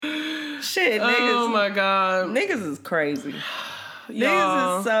Shit, niggas. Oh my God. Niggas is crazy. Y'all.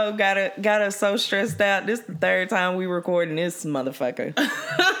 Niggas is so got us so stressed out. This is the third time we recording this motherfucker.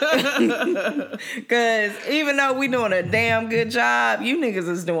 Cause even though we doing a damn good job, you niggas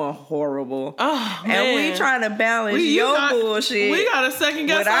is doing horrible. Oh, man. And we trying to balance bullshit. We got a second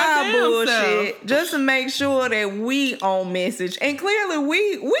guess with our our damn bullshit self. just to make sure that we on message. And clearly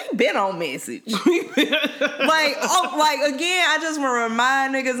we been on message. Like again, I just want to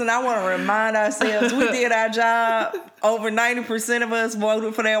remind niggas, and I want to remind ourselves, we did our job. Over 90% of us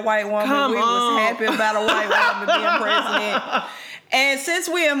voted for that white woman. We was happy about a white woman being president. And since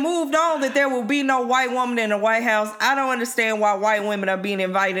we have moved on that there will be no white woman in the White House, I don't understand why white women are being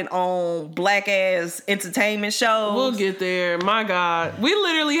invited on black-ass entertainment shows. We'll get there. My God. We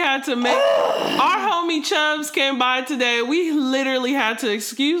literally had to make... Our homie Chubbs came by today. We literally had to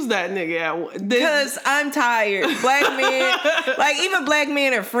excuse that nigga. Because I'm tired. Black men... like, even black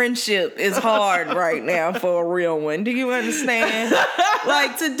men in friendship is hard right now for a real one. Do you understand?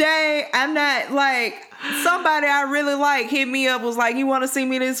 Like, today, I'm not, like... Somebody I really like hit me up, was like, you want to see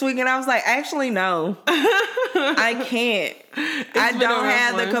me this week? And I was like, actually, no. I can't. I don't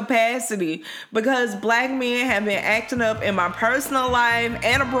have the capacity because black men have been acting up in my personal life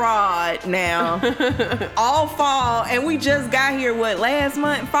and abroad now. All fall. And we just got here, last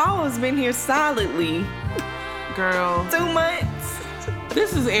month? Fall has been here solidly. Girl. 2 months.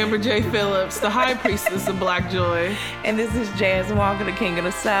 This is Amber J. Phillips, the high priestess of Black Joy. And this is Jazz Walker, the king of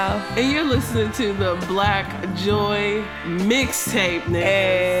the South. And you're listening to the Black Joy mixtape, niggas.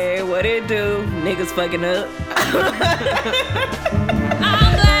 Hey, what it do? Niggas fucking up.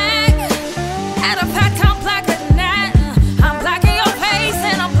 I'm black, at a fact I'm blacker than that. I'm black in your face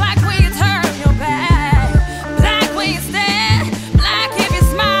and I'm black when you turn your back. Black when you stare, black if you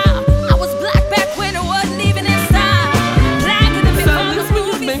smile. I was black back when it wasn't even in style. Black in the So this week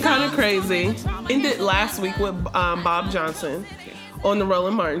has been kind of crazy. Ended last week with Bob Johnson on the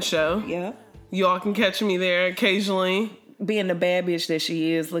Roland Martin Show. Yeah. Y'all can catch me there occasionally. Being the bad bitch that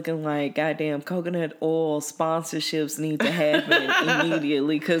she is, looking like goddamn coconut oil sponsorships need to happen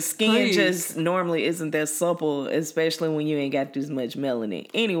immediately because skin just normally isn't that supple, especially when you ain't got this much melanin.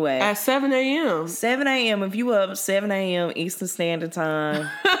 Anyway. At 7 a.m. 7 a.m. If you up 7 a.m. Eastern Standard Time,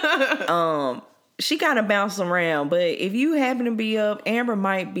 she gotta bounce around. But if you happen to be up, Amber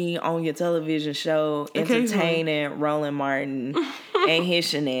might be on your television show entertaining Roland Martin and his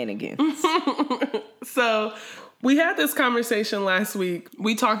shenanigans. So we had this conversation last week.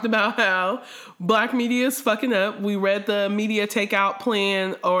 We talked about how black media is fucking up. We read the media takeout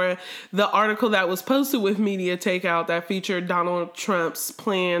plan, or the article that was posted with media takeout that featured Donald Trump's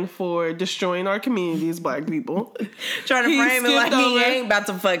plan for destroying our communities, black people. Trying to frame it like he ain't about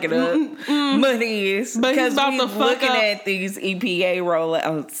to fuck it up. But he is. But he's about we're to fuck looking up. at these EPA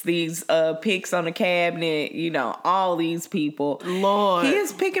rollouts, these picks on the cabinet, all these people. Lord. He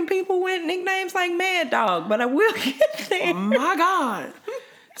is picking people with nicknames like Mad Dog, but I will get there. My God.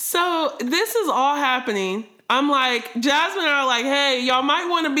 So this is all happening. I'm like, Jasmine and I are like, hey, y'all might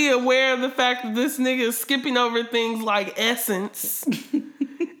want to be aware of the fact that this nigga is skipping over things like Essence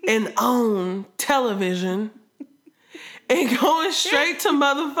and OWN television and going straight to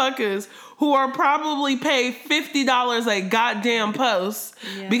motherfuckers who are probably paid $50 a goddamn post,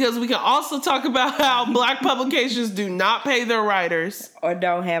 because we can also talk about how black publications do not pay their writers. Or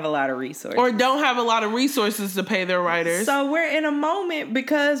don't have a lot of resources. Or don't have a lot of resources to pay their writers. So we're in a moment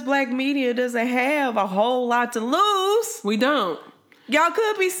because black media doesn't have a whole lot to lose. We don't. Y'all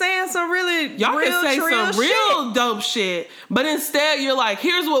could be saying some really Y'all real, can say some real shit. dope shit, but instead you're like,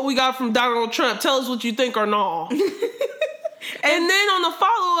 here's what we got from Donald Trump. Tell us what you think or not. And then on the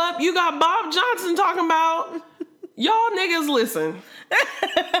follow-up, you got Bob Johnson talking about, y'all niggas listen.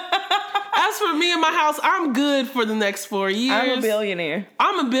 As for me and my house, I'm good for the next 4 years. I'm a billionaire.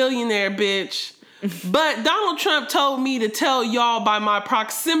 I'm a billionaire, bitch. But Donald Trump told me to tell y'all by my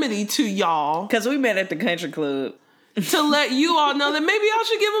proximity to y'all. Because we met at the country club. To let you all know that maybe y'all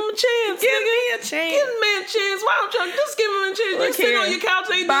should give him a chance. Give me a chance. Give the man a chance. Why don't you just give him a chance? You sit on your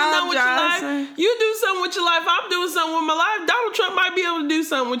couch, ain't doing nothing with your life. You do something with your life. I'm doing something with my life. Donald Trump might be able to do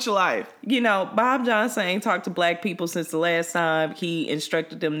something with your life. Bob Johnson ain't talked to black people since the last time he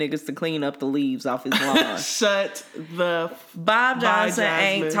instructed them niggas to clean up the leaves off his lawn. Shut the Bob Johnson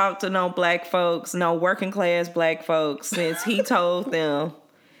Jasmine. ain't talked to no black folks, no working class black folks, since he told them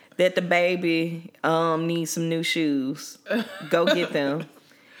that the baby needs some new shoes. Go get them.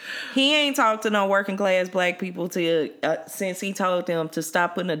 He ain't talked to no working class black people since he told them to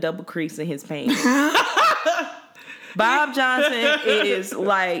stop putting a double crease in his pants. Bob Johnson is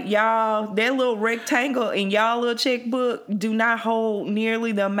like, y'all, that little rectangle in y'all little checkbook do not hold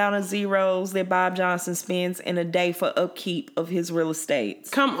nearly the amount of zeros that Bob Johnson spends in a day for upkeep of his real estate.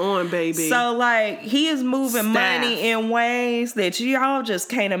 Come on, baby. So, like, he is moving money in ways that y'all just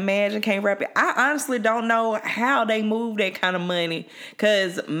can't imagine, can't wrap it. I honestly don't know how they move that kind of money,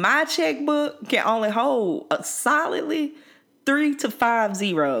 because my checkbook can only hold solidly 3 to 5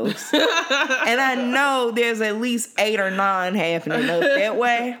 zeros. And I know there's at least 8 or 9 happening up that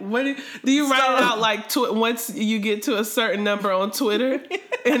way. What do you write it out like once you get to a certain number on Twitter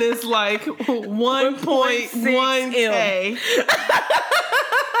and it's like 1.1K?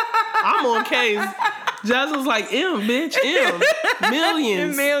 I'm on K's. Jasmine's like, bitch,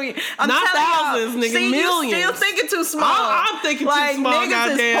 millions. I'm not thousands, nigga, see, millions. You still thinking too small. I'm thinking too small, niggas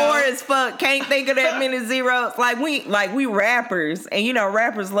goddamn. is poor as fuck. Can't think of that many zeros. Like we rappers, and you know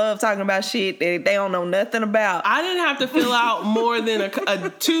rappers love talking about shit that they don't know nothing about. I didn't have to fill out more than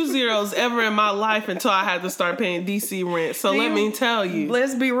a 2 zeros ever in my life until I had to start paying DC rent. So let me tell you.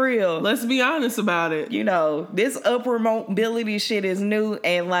 Let's be real. Let's be honest about it. You know, this upward mobility shit is new,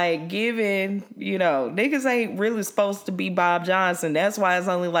 and like given, you know, niggas ain't really supposed to be Bob Johnson. That's why it's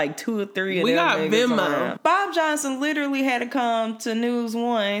only like 2 or 3 of them. We got Venmo. Venmo. Bob Johnson literally had to come to News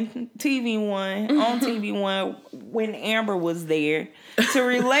One, TV One, on TV One when Amber was there to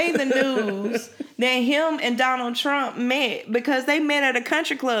relay the news that him and Donald Trump met, because they met at a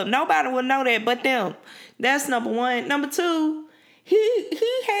country club. Nobody would know that but them. That's number one. Number two, he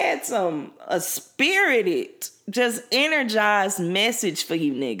had a spirited, just energized message for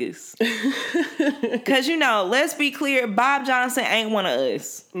you niggas. Because, you know, let's be clear, Bob Johnson ain't one of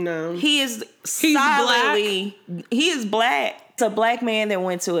us. No. He's black. He is black. It's a black man that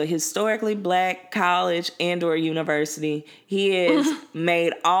went to a historically black college and/or university. He has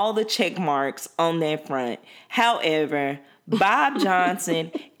made all the check marks on that front. However, Bob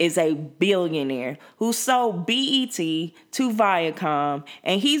Johnson is a billionaire who sold BET to Viacom,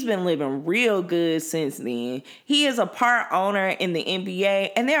 and he's been living real good since then. He is a part owner in the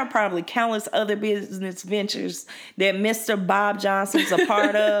NBA, and there are probably countless other business ventures that Mr. Bob Johnson's a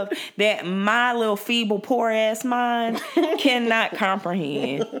part of that my little feeble, poor-ass mind cannot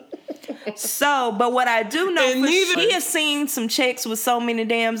comprehend. So, but what I do know he has seen some checks with so many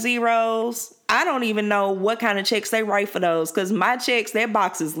damn zeros. I don't even know what kind of checks they write for those, because my checks, that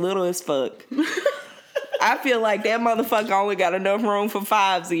box is little as fuck. I feel like that motherfucker only got enough room for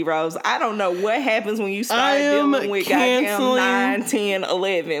 5 zeros. I don't know what happens when you start dealing with goddamn 9, 10,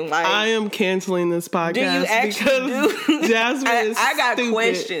 11. Like, I am canceling this podcast. Do you actually do? Jasmine is I got stupid.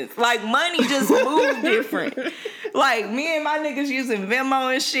 questions. Like, money just moves different. Like, me and my niggas using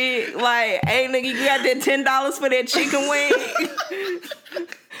Venmo and shit. Like, hey, nigga, you got that $10 for that chicken wing?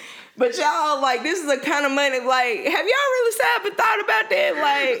 But y'all, like, this is the kind of money, like, have y'all really sat up and thought about that?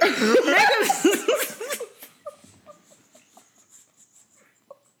 Like, niggas...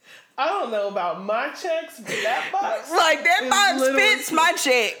 I don't know about my checks, but that box... Like, that box fits my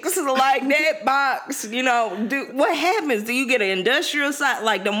checks. Like, that box, you know, what happens? Do you get an industrial side?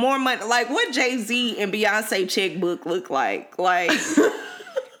 Like, the more money... Like, what Jay-Z and Beyonce checkbook look like? Like...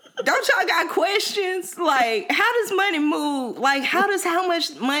 Don't y'all got questions? Like, how does money move? Like, how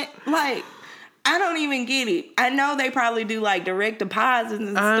much money, like, I don't even get it. I know they probably do, like, direct deposits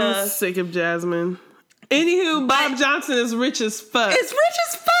and stuff. I'm sick of Jasmine. Anywho, Bob Johnson is rich as fuck. It's rich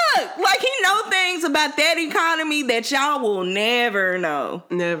as fuck. Like, he know things about that economy that y'all will never know.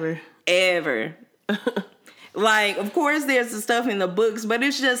 Never. Ever. Like, of course, there's the stuff in the books, but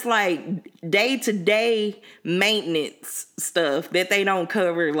it's just like day-to-day maintenance stuff that they don't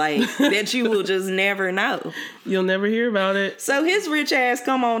cover, like, that you will just never know. You'll never hear about it. So his rich ass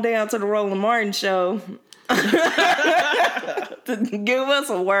come on down to the Roland Martin show to give us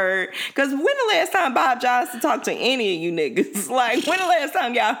a word. Because when the last time Bob Johnson talked to any of you niggas? Like, when the last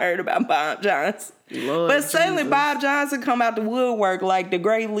time y'all heard about Bob Johnson? Lord but suddenly Jesus. Bob Johnson come out the woodwork like the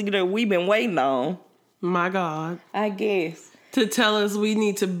great leader we've been waiting on. My God. I guess. To tell us we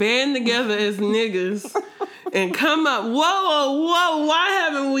need to band together as niggas and come up. Whoa, why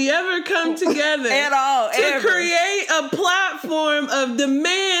haven't we ever come together At all, to ever. create a platform of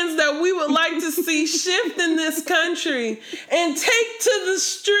demands that we would like to see shift in this country and take to the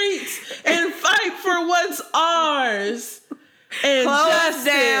streets and fight for what's ours? And Close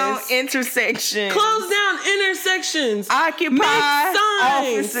down intersections. Close down intersections. Occupy Make signs.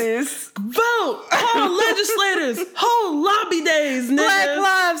 offices. Vote. Hold legislators. Hold lobby days, niggas. Black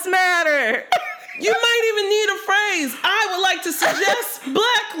Lives Matter. You might even need a phrase. I would like to suggest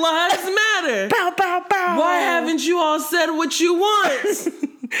Black Lives Matter. Bow, bow, bow. Why haven't you all said what you want?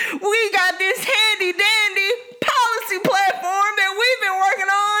 We got this handy dandy policy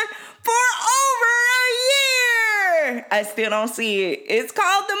still don't see it. It's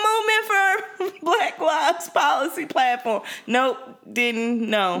called the Movement for Black Lives Policy Platform. Nope, didn't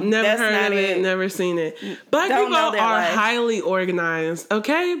know. Never That's heard not of it. Never seen it. Black people are highly organized.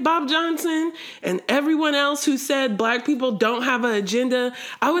 Okay, Bob Johnson and everyone else who said black people don't have an agenda,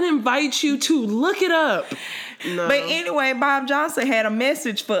 I would invite you to look it up. No. But anyway, Bob Johnson had a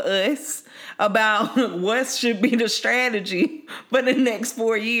message for us about what should be the strategy for the next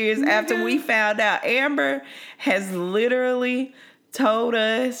 4 years after we found out. Amber has literally told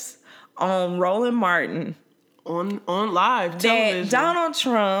us on Roland Martin on live television that Donald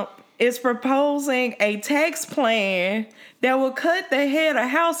Trump is proposing a tax plan that will cut the head of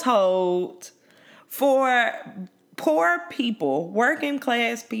household for poor people, working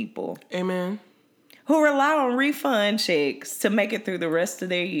class people. Amen. Who rely on refund checks to make it through the rest of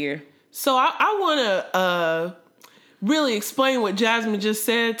their year. So I want to really explain what Jasmine just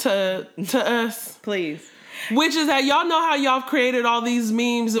said to us. Please. Which is that y'all know how y'all created all these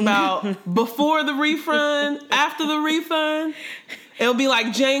memes about before the refund, after the refund? It'll be like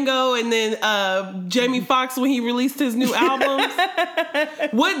Django and then Jamie Foxx when he released his new albums.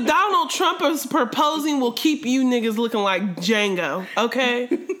 What Donald Trump is proposing will keep you niggas looking like Django, okay?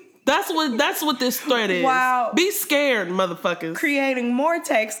 That's what this threat is. Wow. Be scared, motherfuckers. Creating more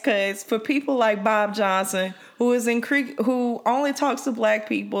tax cuts for people like Bob Johnson, who only talks to black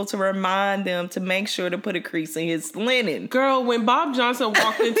people to remind them to make sure to put a crease in his linen. Girl, when Bob Johnson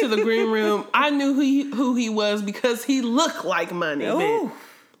walked into the green room, I knew who he was because he looked like money. Ooh.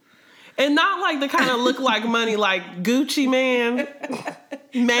 And not like the kind of look like money like Gucci man.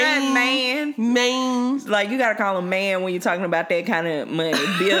 Man. Like, you gotta call him man when you're talking about that kind of money.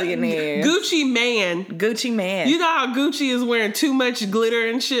 Billionaires. Gucci man. Gucci man. You know how Gucci is wearing too much glitter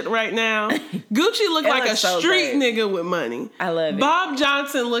and shit right now? Gucci looked like a street nigga with money. I love it. Bob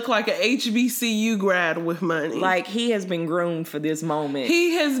Johnson looked like an HBCU grad with money. Like, he has been groomed for this moment.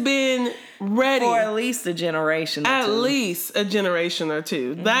 He has been ready. For at least a generation or two. At least a generation or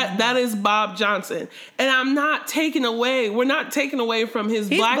two. Mm-hmm. That is Bob Johnson. And we're not taking away from his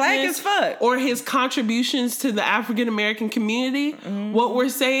blackness black as fuck. Or his contributions to the African American community. Mm-hmm. What we're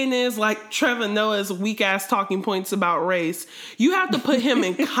saying is, like Trevor Noah's weak ass talking points about race, you have to put him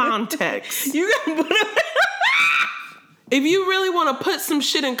in context. You gotta put him If you really want to put some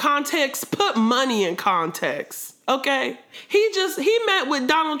shit in context, put money in context. Okay? He met with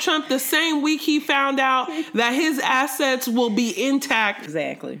Donald Trump the same week he found out that his assets will be intact.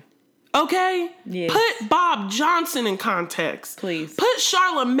 Exactly. Okay? Yes. Put Bob Johnson in context. Please. Put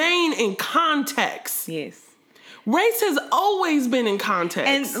Charlemagne in context. Yes. Race has always been in context.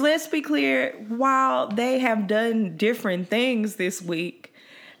 And let's be clear, while they have done different things this week,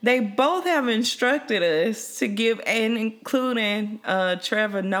 they both have instructed us to give, and including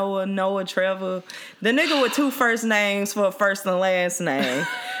Trevor Trevor, the nigga with two first names for a first and last name,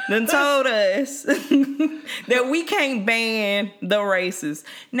 then told us that we can't ban the races.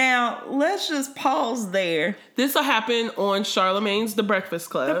 Now, let's just pause there. This will happen on Charlemagne's The Breakfast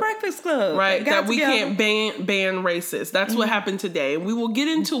Club. The Breakfast Club. Right, that we can't ban racists. That's what happened today. And we will get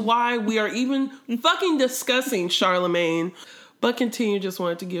into why we are even fucking discussing Charlemagne. But continue, just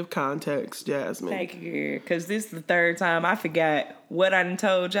wanted to give context, Jasmine. Thank you, because this is the third time I forgot what I done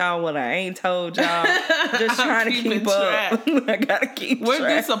told y'all, what I ain't told y'all. Just trying to keep up. I gotta keep We're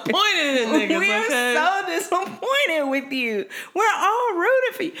track. Disappointed in niggas, We are okay? so disappointed with you. We're all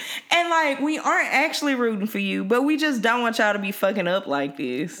rooting for you. And, like, we aren't actually rooting for you, but we just don't want y'all to be fucking up like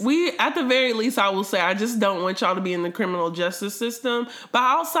this. We, at the very least, I will say, I just don't want y'all to be in the criminal justice system. But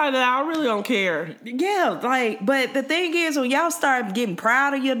outside of that, I really don't care. Yeah, like, but the thing is, when y'all start getting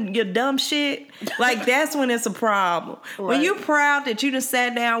proud of your dumb shit, like, that's when it's a problem. Right. When you proud that you just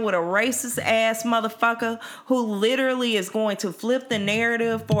sat down with a racist ass motherfucker who literally is going to flip the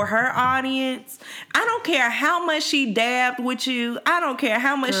narrative for her audience. I don't care how much she dabbed with you. I don't care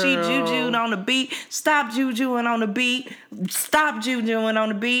how much she jujued on the beat. Stop jujuing on the beat. Stop jujuing on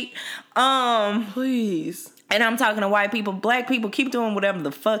the beat. Please. And I'm talking to white people. Black people, keep doing whatever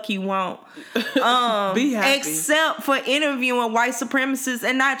the fuck you want. Be happy. Except for interviewing white supremacists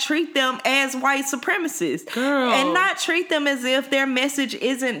and not treat them as white supremacists. Girl. And not treat them as if their message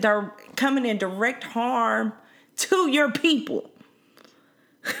isn't coming in direct harm to your people.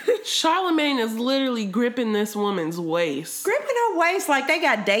 Charlemagne is literally gripping this woman's waist. Gripping her waist like they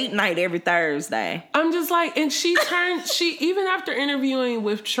got date night every Thursday. I'm just like, and she even after interviewing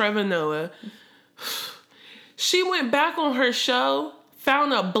with Trevor Noah, she went back on her show,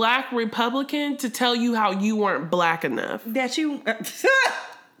 found a black Republican to tell you how you weren't black enough. That you...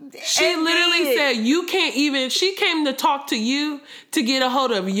 She literally said, you can't even, she came to talk to you to get a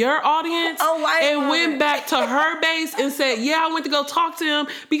hold of your audience and went back to her base and said, yeah, I went to go talk to him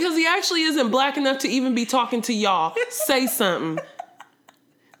because he actually isn't black enough to even be talking to y'all. Say something.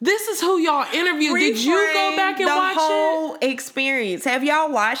 This is who y'all interviewed. Did you go back and watch the whole experience? Have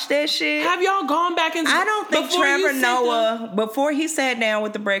y'all watched that shit? Have y'all gone back and... I don't think Trevor Noah, before he sat down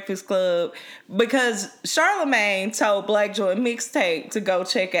with the Breakfast Club, because Charlamagne told Black Joy Mixtape to go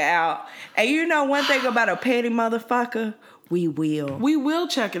check it out. And you know one thing about a petty motherfucker? We will. We will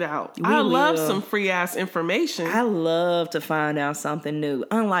check it out. I love some free ass information. I love to find out something new.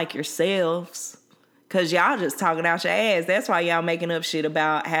 Unlike yourselves. Cause y'all just talking out your ass. That's why y'all making up shit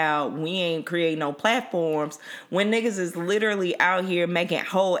about how we ain't creating no platforms when niggas is literally out here making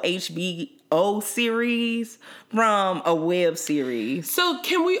whole HBO series from a web series. So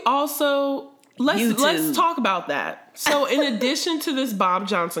can we also let's talk about that. So in addition to this Bob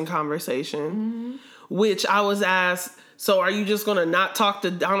Johnson conversation, which I was asked, so are you just gonna not talk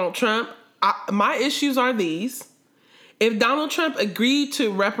to Donald Trump? My issues are these. If Donald Trump agreed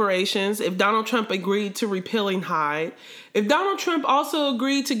to reparations, if Donald Trump agreed to repealing Hyde, if Donald Trump also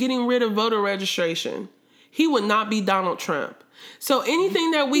agreed to getting rid of voter registration, he would not be Donald Trump. So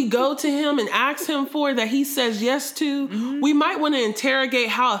anything that we go to him and ask him for that he says yes to, we might want to interrogate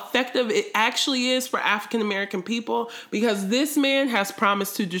how effective it actually is for African American people, because this man has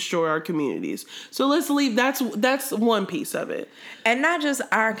promised to destroy our communities. So let's leave, that's one piece of it. And not just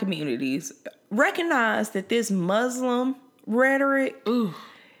our communities. Recognize that this Muslim rhetoric,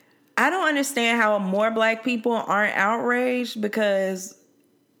 I don't understand how more black people aren't outraged, because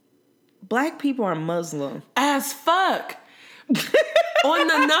black people are Muslim. As fuck. On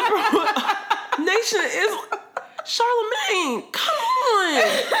the number one nation is Charlamagne. Come on.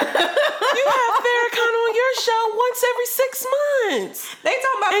 You have Farrakhan on your show once every 6 months. They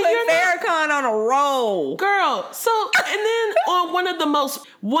talking about putting Farrakhan on a roll. Girl, so, and then on one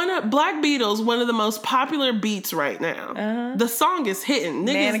of Black Beatles, one of the most popular beats right now. The song is hitting.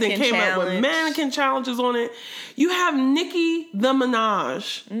 Niggas that came up with mannequin challenges on it. You have Nicki the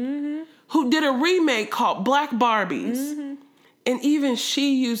Minaj, who did a remake called Black Barbies. And even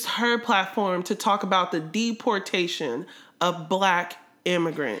she used her platform to talk about the deportation of black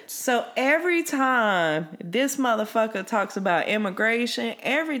immigrants. So every time this motherfucker talks about immigration,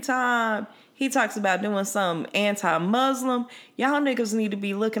 every time he talks about doing something anti-Muslim, y'all niggas need to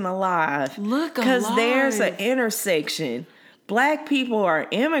be looking alive. Because there's an intersection. Black people are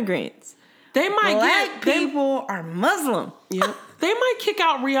immigrants. Black people are Muslim. Yep. They might kick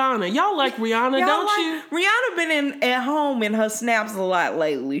out Rihanna. Y'all like Rihanna, don't you? Rihanna been at home in her snaps a lot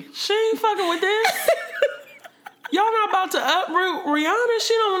lately. She ain't fucking with this. Y'all not about to uproot Rihanna.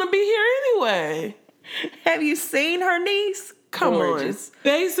 She don't want to be here anyway. Have you seen her niece? Come on.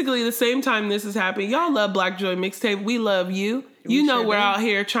 Basically, the same time this is happening, y'all love Black Joy Mixtape. We love you. You know we're out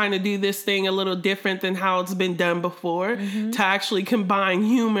here trying to do this thing a little different than how it's been done before, to actually combine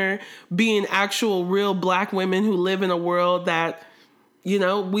humor, being actual real black women who live in a world that, you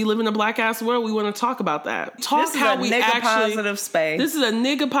know, we live in a black ass world. We want to talk about that. This is a nigga positive space. This is a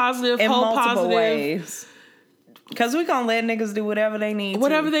nigga positive, in whole multiple positive ways. Because we gonna let niggas do whatever they need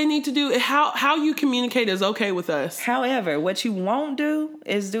to do. How you communicate is okay with us. However, what you won't do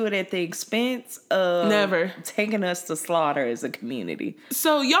is do it at the expense of taking us to slaughter as a community.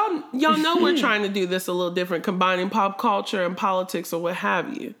 So y'all know we're trying to do this a little different, combining pop culture and politics or what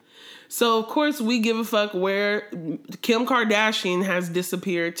have you. So, of course, we give a fuck where Kim Kardashian has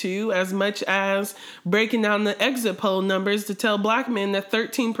disappeared to, as much as breaking down the exit poll numbers to tell black men that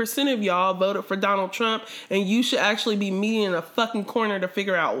 13% of y'all voted for Donald Trump, and you should actually be meeting in a fucking corner to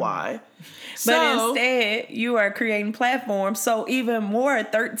figure out why. But instead, you are creating platforms so even more,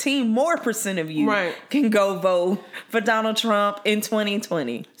 13% of you can go vote for Donald Trump in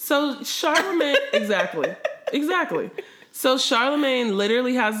 2020. So, Charlamagne, exactly. So Charlamagne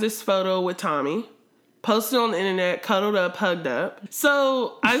literally has this photo with Tommy, posted on the internet, cuddled up, hugged up.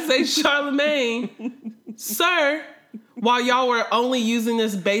 So I say, Charlamagne, sir, while y'all were only using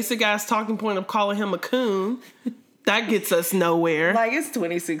this basic ass talking point of calling him a coon, that gets us nowhere. Like, it's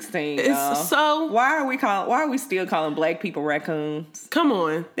 2016, y'all. So why are we still calling black people raccoons? Come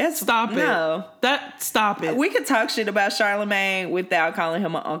on. Stop it. We could talk shit about Charlamagne without calling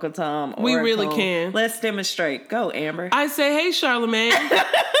him an Uncle Tom or we a really coon. can. Let's demonstrate. Go, Amber. I say, hey, Charlamagne.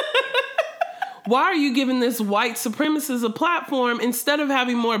 Why are you giving this white supremacist a platform instead of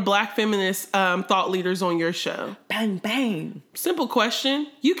having more black feminist thought leaders on your show? Bang, bang. Simple question.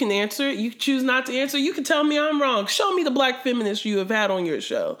 You can answer it. You can choose not to answer. You can tell me I'm wrong. Show me the black feminists you have had on your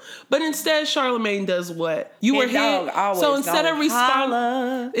show. But instead, Charlamagne does what? You were here. So instead of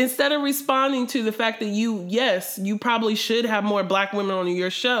responding to the fact that you probably should have more black women on your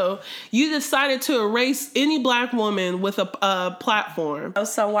show, you decided to erase any black woman with a platform.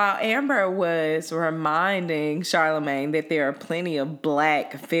 So while Amber was reminding Charlamagne that there are plenty of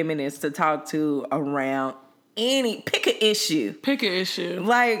black feminists to talk to around pick an issue.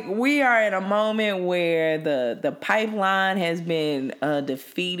 Like, we are in a moment where the pipeline has been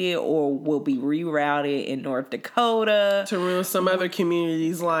defeated or will be rerouted in North Dakota to ruin some other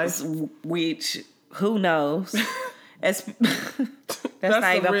community's life. Which, who knows? That's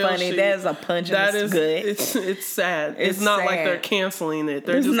not even funny. Shit. That is a punch in the gut. It's sad. It's not sad. Like they're canceling it.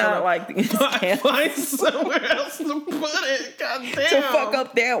 They're it's just not like it's find somewhere else to put it. God damn. To fuck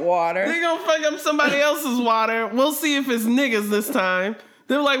up that water. They're gonna fuck up somebody else's water. We'll see if it's niggas this time.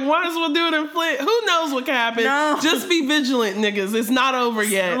 They're like, might as well do it in Flint. Who knows what can happen? No. Just be vigilant, niggas. It's not over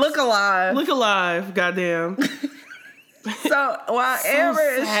yet. Look alive. Goddamn. So while Amber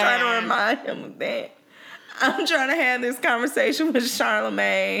is trying to remind him of that, I'm trying to have this conversation with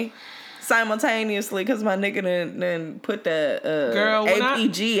Charlamagne simultaneously because my nigga done put the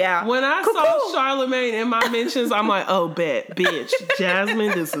APG out. When I saw Charlamagne in my mentions, I'm like, oh, bet, bitch.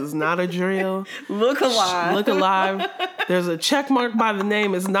 Jasmine, this is not a drill. Look alive. There's a check mark by the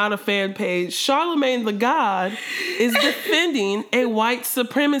name. It's not a fan page. Charlamagne the God is defending a white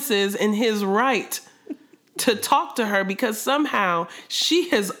supremacist in his right to talk to her because somehow she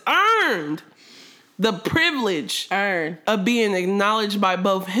has earned the privilege of being acknowledged by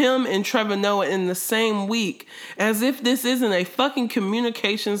both him and Trevor Noah in the same week, as if this isn't a fucking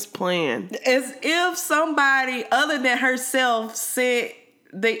communications plan. As if somebody other than herself sent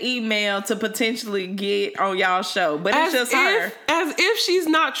the email to potentially get on y'all's show, but it's just her. As if she's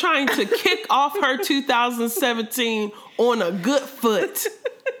not trying to kick off her 2017 on a good foot.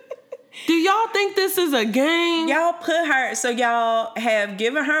 Do y'all think this is a game? Y'all y'all have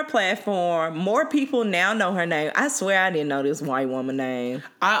given her a platform. More people now know her name. I swear I didn't know this white woman name.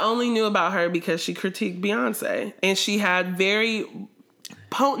 I only knew about her because she critiqued Beyonce. And she had very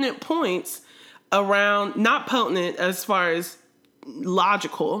potent points around, not potent as far as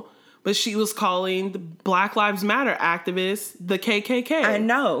logical, but she was calling the Black Lives Matter activists the KKK. I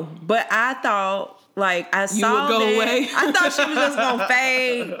know, but I thought... Like, I saw away. I thought she was just gonna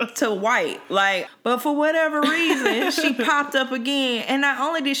fade to white. Like, but for whatever reason, she popped up again. And not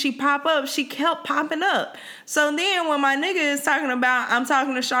only did she pop up, she kept popping up. So then when my nigga is talking about, I'm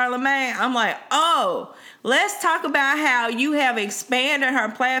talking to Charlamagne, I'm like, oh, let's talk about how you have expanded her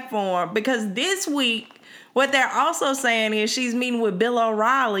platform. Because this week, what they're also saying is she's meeting with Bill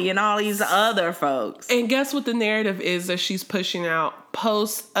O'Reilly and all these other folks. And guess what the narrative is that she's pushing out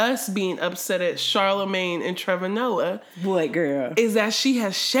post us being upset at Charlamagne and Trevor Noah? What, girl? Is that she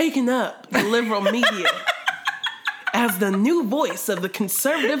has shaken up the liberal media as the new voice of the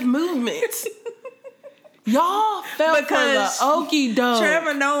conservative movement. Y'all fell for the okie doke.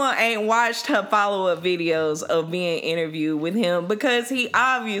 Trevor Noah ain't watched her follow-up videos of being interviewed with him because he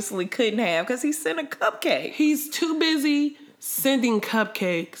obviously couldn't have because he sent a cupcake. He's too busy sending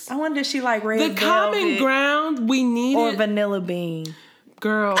cupcakes. I wonder if she like red velvet. The common ground we needed. Or vanilla bean.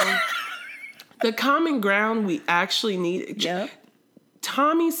 Girl, the common ground we actually needed. Yep.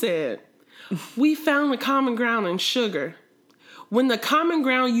 Tommy said, we found the common ground in sugar. When the common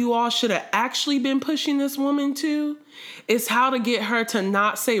ground you all should have actually been pushing this woman to is how to get her to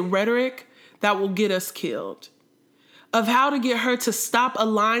not say rhetoric that will get us killed. Of how to get her to stop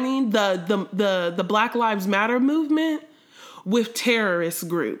aligning the Black Lives Matter movement with terrorist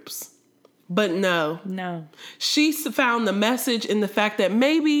groups. But no. She found the message in the fact that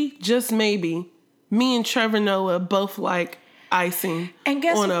maybe, just maybe, me and Trevor Noah both like icing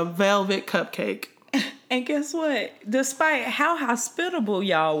on a velvet cupcake. And guess what? Despite how hospitable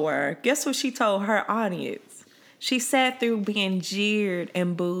y'all were, guess what she told her audience? She sat through being jeered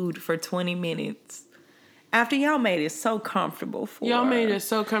and booed for 20 minutes. After y'all made it so comfortable for her. Y'all made it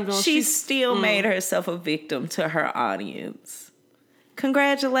so comfortable. She still made herself a victim to her audience.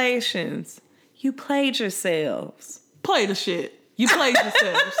 Congratulations. You played yourselves. Play the shit. You played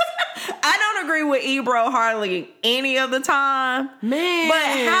yourselves. I don't agree with Ebro hardly any of the time. Man. But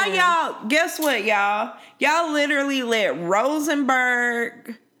how y'all, guess what, y'all? Y'all literally let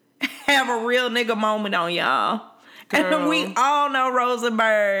Rosenberg have a real nigga moment on y'all. Girl. And we all know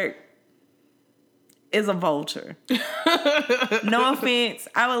Rosenberg is a vulture. No offense.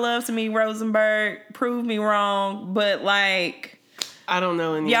 I would love to meet Rosenberg. Prove me wrong. But like, I don't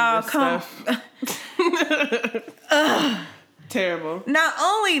know any y'all of this come. stuff. Terrible. Not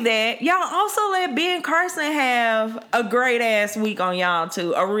only that, y'all also let Ben Carson have a great ass week on y'all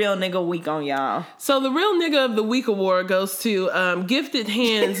too. A real nigga week on y'all. So the Real Nigga of the Week award goes to Gifted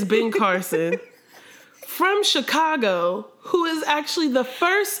Hands Ben Carson from Chicago, who is actually the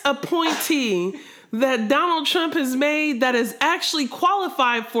first appointee that Donald Trump has made that is actually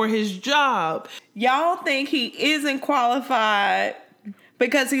qualified for his job. Y'all think he isn't qualified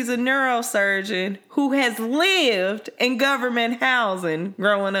because he's a neurosurgeon who has lived in government housing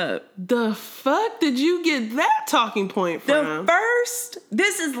growing up. The fuck did you get that talking point from?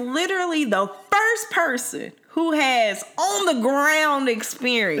 This is literally the first person who has on the ground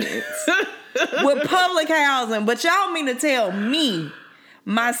experience with public housing. But y'all mean to tell me,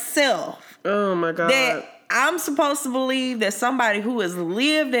 myself, oh my God, that I'm supposed to believe that somebody who has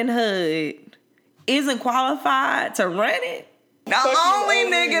lived in HUD isn't qualified to run it? The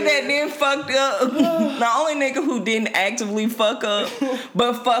only nigga that didn't fucked up, the only nigga who didn't actively fuck up,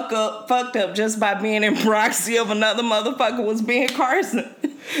 but fucked up just by being in proxy of another motherfucker was Ben Carson. He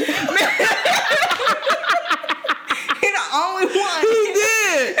the only one. He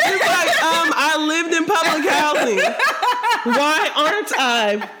did. He's like, I lived in public housing. Why aren't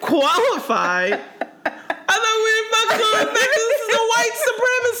I qualified? I thought we didn't fucking know the fact that this is a white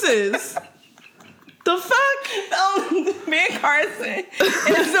supremacist. The fuck? Ben Carson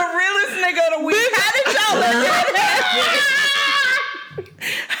is the realest nigga of the week. How did y'all let that happen?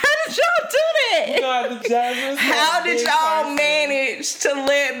 How did y'all do that? How did y'all manage to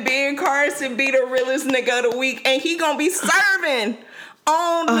let Ben Carson be the realest nigga of the week? And he gonna be serving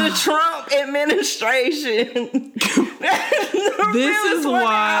on the Trump administration.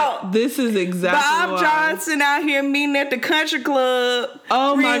 This is exactly Bob why. Johnson out here meeting at the country club.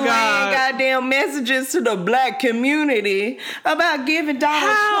 Oh my God. Goddamn messages to the black community about giving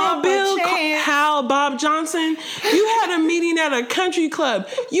Donald Trump a chance. How, Bob Johnson? You had a meeting at a country club.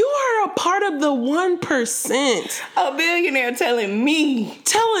 You are a part of the 1%. A billionaire telling me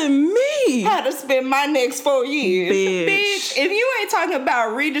how to spend my next 4 years. Bitch, if you ain't talking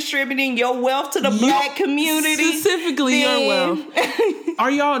about redistributing your wealth to the black community, specifically your wealth, are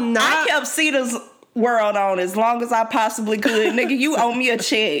y'all not? I kept Cedar's World on as long as I possibly could. Nigga, you owe me a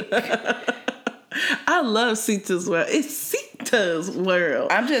check. I love Sita's World. It's Sita's World.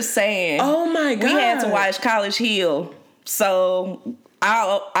 I'm just saying. Oh my God. We had to watch College Hill. So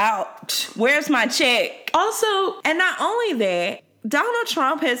I'll where's my check? Also, and not only that, Donald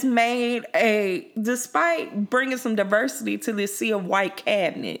Trump has made despite bringing some diversity to this sea of white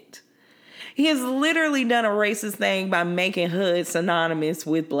cabinet, he has literally done a racist thing by making HUD synonymous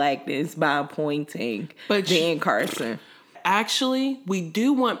with blackness by appointing Ben Carson. Actually, we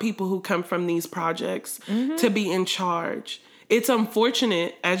do want people who come from these projects to be in charge. It's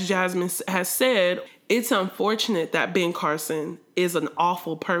unfortunate, as Jasmine has said, it's unfortunate that Ben Carson is an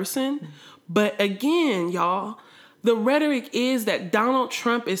awful person. But again, y'all, the rhetoric is that Donald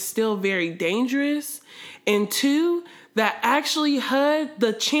Trump is still very dangerous. And two, that actually HUD,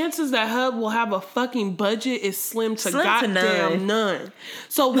 the chances that HUD will have a fucking budget is slim to goddamn none.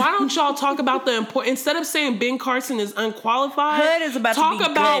 So why don't y'all talk about the important, instead of saying Ben Carson is unqualified, HUD is about to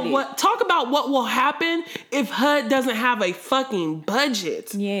be gutted. Talk about what will happen if HUD doesn't have a fucking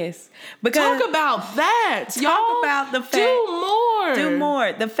budget. Yes. Talk about that. Talk about the fact. Do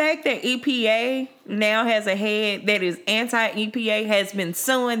more. The fact that EPA now has a head that is anti-EPA has been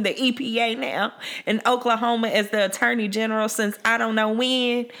suing the EPA now in Oklahoma as the attorney general since I don't know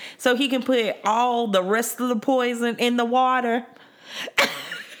when, so he can put all the rest of the poison in the water. The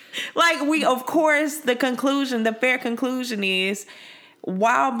fair conclusion is,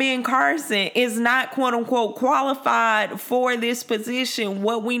 while Ben Carson is not quote unquote qualified for this position,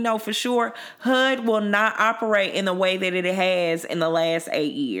 what we know for sure, HUD will not operate in the way that it has in the last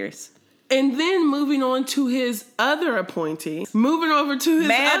 8 years. And then moving on to his other appointee.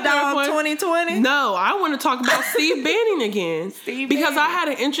 Mad Dog 2020? No, I want to talk about Steve Bannon again. Because I had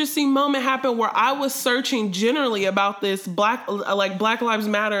an interesting moment happen where I was searching generally about this Black Lives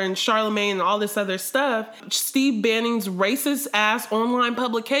Matter and Charlemagne and all this other stuff. Steve Bannon's racist ass online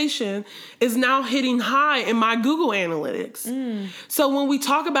publication is now hitting high in my Google Analytics. So when we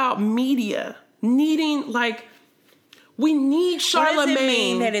talk about media needing We need Charlemagne. What does it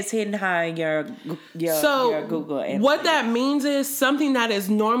mean that it's hidden high in your Google answer? What that means is something that is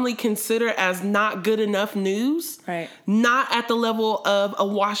normally considered as not good enough news, right? Not at the level of a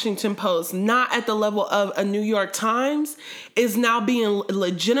Washington Post, not at the level of a New York Times, is now being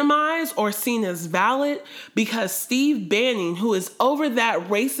legitimized or seen as valid because Steve Bannon, who is over that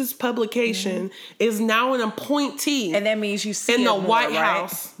racist publication, is now an appointee. And that means you see in it the more, White right?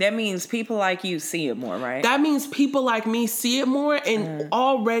 House. That means people like you see it more, right? That means people like me see it more, and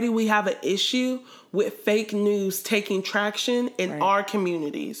already we have an issue with fake news taking traction in our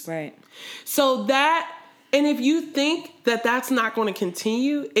communities. Right. So that, and if you think that that's not going to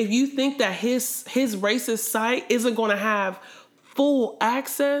continue, if you think that his racist site isn't going to have full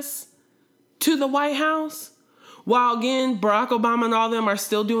access to the White House, while again, Barack Obama and all them are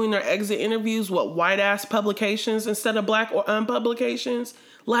still doing their exit interviews with white ass publications instead of black or publications,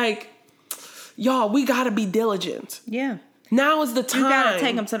 like, y'all, we gotta be diligent. Yeah. Now is the time. You gotta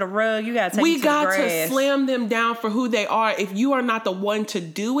take them to the rug. You gotta take them to the grass. We got to slam them down for who they are. If you are not the one to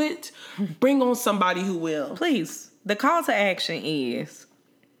do it, bring on somebody who will. Please. The call to action is,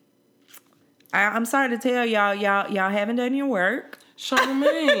 I'm sorry to tell y'all haven't done your work.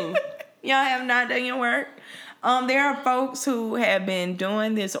 Charlemagne. Y'all have not done your work. There are folks who have been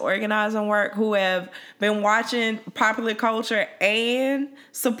doing this organizing work, who have been watching popular culture and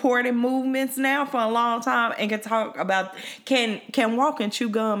supporting movements now for a long time, and can talk about, can walk and chew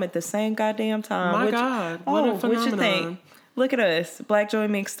gum at the same goddamn time. My God, what a phenomenon. What you think? Look at us. Black Joy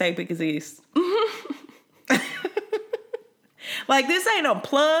Mixtape exists. Like, this ain't a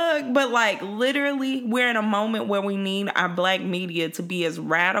plug, but like, literally, we're in a moment where we need our black media to be as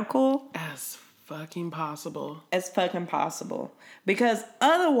radical as fucking possible. Because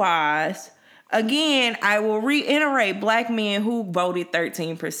otherwise, again, I will reiterate, black men who voted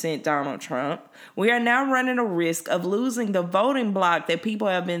 13% Donald Trump, we are now running a risk of losing the voting bloc that people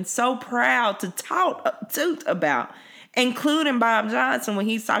have been so proud to toot about, including Bob Johnson when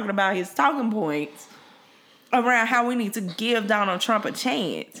he's talking about his talking points around how we need to give Donald Trump a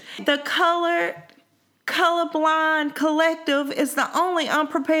chance. The colorblind collective is the only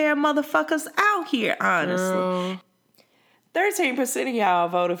unprepared motherfuckers out here, honestly. 13% of y'all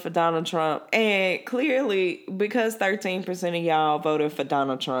voted for Donald Trump, and clearly, because 13% of y'all voted for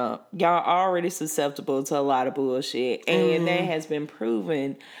Donald Trump, y'all already susceptible to a lot of bullshit, and that has been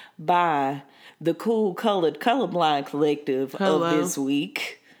proven by the cool colored colorblind collective of this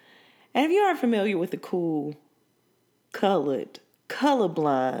week. And if you aren't familiar with the cool colored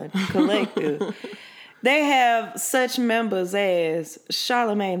colorblind collective, they have such members as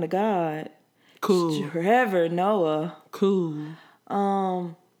Charlemagne the God, cool, Trevor Noah, cool,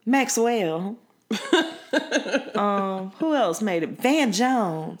 Maxwell, who else made it? Van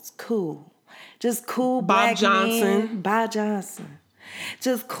Jones, cool, just cool black men. Bob Johnson.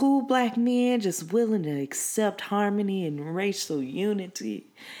 Just cool black men, just willing to accept harmony and racial unity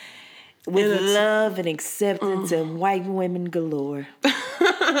with love and acceptance and white women galore.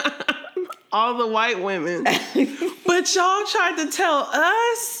 All the white women. But y'all tried to tell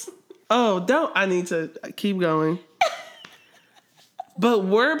us. I need to keep going. But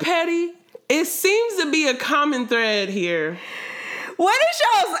we're petty. It seems to be a common thread here. What is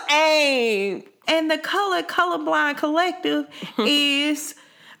y'all's aim? And the colorblind collective is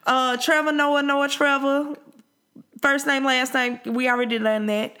Trevor Noah Trevor. First name, last name. We already done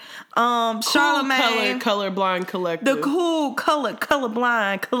that. Charlemagne. Colorblind collective. The cool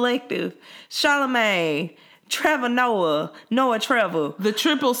colorblind collective. Charlemagne. Trevor Noah Trevor. The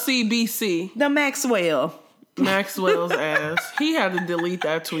triple CBC. The Maxwell's ass. He had to delete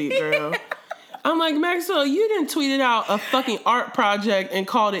that tweet, girl. I'm like, Maxwell, you didn't tweet it out a fucking art project and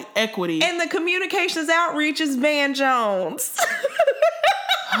called it equity. And the communications outreach is Van Jones.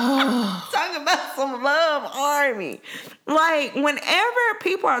 Talking about some love army. Like, whenever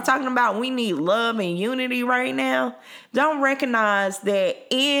people are talking about we need love and unity right now, don't recognize that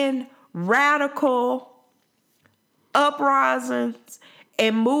in radical uprisings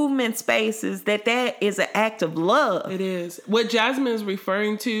and movement spaces, that is an act of love. It is. What Jasmine is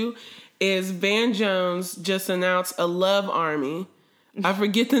referring to is Van Jones just announced a love army. I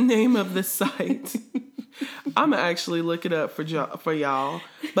forget the name of the site. I'm going to actually look it up for y'all.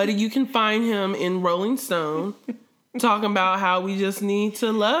 But you can find him in Rolling Stone talking about how we just need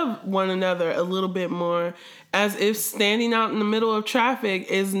to love one another a little bit more, as if standing out in the middle of traffic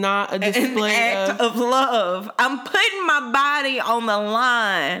is not a display of love. I'm putting my body on the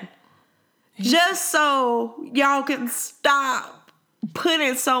line just so y'all can stop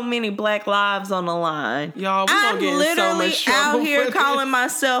putting so many black lives on the line. Y'all, we gonna get in so much trouble. I'm literally out here calling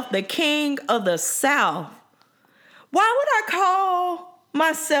myself the king of the South Why would I call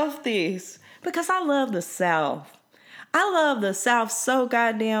myself this? Because I love the South. I love the South so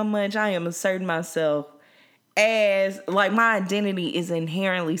goddamn much. I am asserting myself as, like, my identity is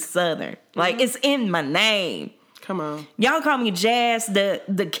inherently Southern. Like, it's in my name. Come on. Y'all call me Jazz,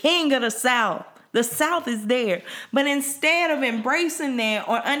 the king of the South. The South is there. But instead of embracing that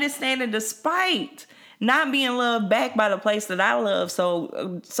or understanding, despite not being loved back by the place that I love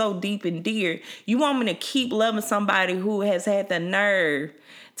so deep and dear, you want me to keep loving somebody who has had the nerve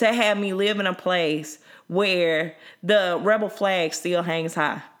to have me live in a place where the rebel flag still hangs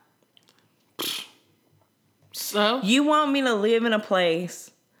high. So? You want me to live in a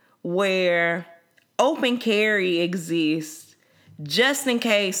place where open carry exists just in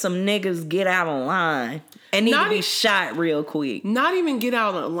case some niggas get out of line and need to be shot real quick. Not even get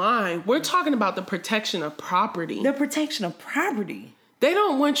out of line. We're talking about the protection of property. The protection of property. They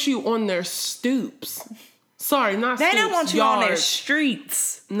don't want you on their stoops. Sorry, not They stoops. don't want you on their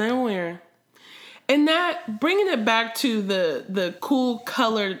streets. Nowhere. And that, bringing it back to the cool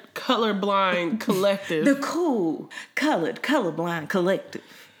colorblind collective. The cool colorblind collective.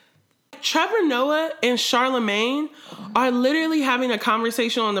 Trevor Noah and Charlamagne are literally having a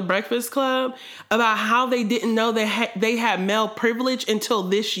conversation on the Breakfast Club about how they didn't know they had male privilege until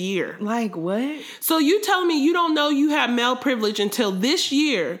this year. Like what? So you telling me you don't know you have male privilege until this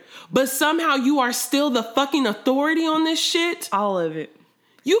year, but somehow you are still the fucking authority on this shit? All of it.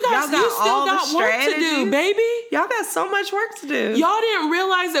 You still got work to do, baby. Y'all got so much work to do. Y'all didn't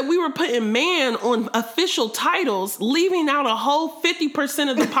realize that we were putting man on official titles, leaving out a whole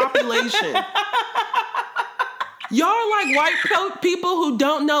 50% of the population. Y'all are like white people who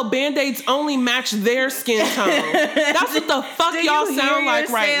don't know Band-Aids only match their skin tone. That's what the fuck y'all sound like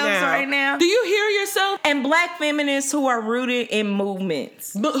right now. Do you hear yourself? And black feminists who are rooted in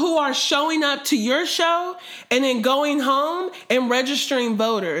movements. But who are showing up to your show and then going home and registering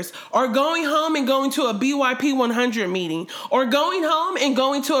voters, or going home and going to a BYP 100 meeting, or going home and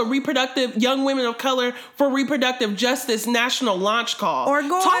going to a reproductive young women of color for reproductive justice national launch call. Or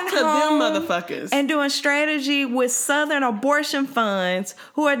going Talk to them home motherfuckers. And doing strategy with Southern abortion funds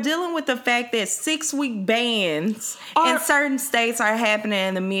who are dealing with the fact that 6-week bans in certain states are happening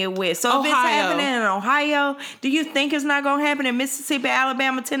in the Midwest. So if it's happening in Ohio, do you think it's not going to happen in Mississippi,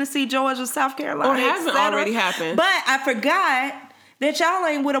 Alabama, Tennessee, Georgia, South Carolina? Or hasn't already happened. But I forgot that y'all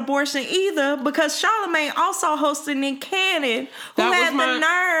ain't with abortion either, because Charlamagne also hosted Nick Cannon, who had the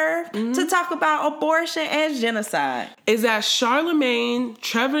nerve to talk about abortion as genocide. Is that Charlamagne,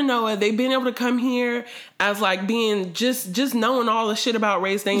 Trevor Noah, they've been able to come here as like being just knowing all the shit about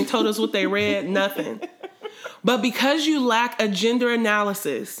race. They ain't told us what they read, nothing. But because you lack a gender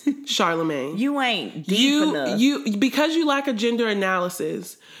analysis, Charlamagne, you ain't deep enough. Because you lack a gender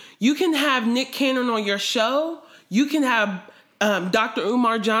analysis, you can have Nick Cannon on your show. You can have Dr.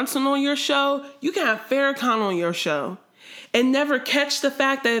 Umar Johnson on your show. You can have Farrakhan on your show, and never catch the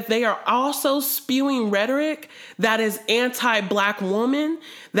fact that they are also spewing rhetoric that is anti-black woman,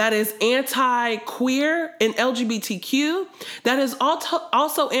 that is anti-queer and LGBTQ, that is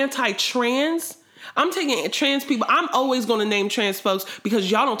also anti-trans. I'm taking trans people. I'm always going to name trans folks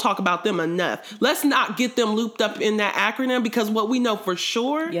because y'all don't talk about them enough. Let's not get them looped up in that acronym, because what we know for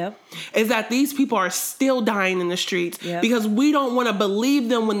sure is that these people are still dying in the streets because we don't want to believe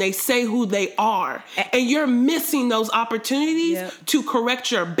them when they say who they are. And you're missing those opportunities to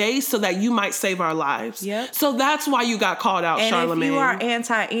correct your base so that you might save our lives. So that's why you got called out, Charlamagne. And if you are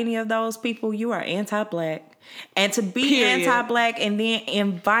anti any of those people, you are anti-black. And to be anti-black and then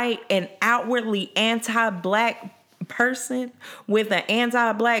invite an outwardly anti-black person with an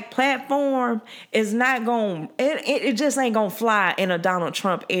anti-black platform is not going, it just ain't going to fly in a Donald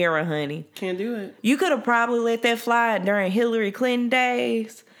Trump era, honey. Can't do it. You could have probably let that fly during Hillary Clinton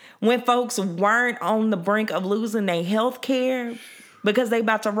days when folks weren't on the brink of losing their health care because they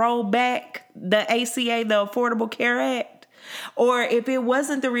about to roll back the ACA, the Affordable Care Act. Or if it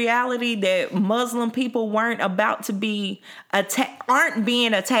wasn't the reality that Muslim people weren't about to be aren't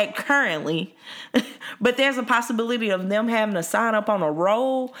being attacked currently, but there's a possibility of them having to sign up on a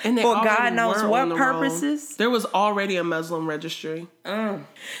roll for God knows what purposes. There was already a Muslim registry.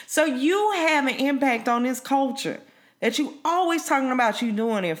 So you have an impact on this culture that you always talking about you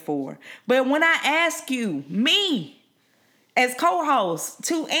doing it for. But when I ask you, me, as co-host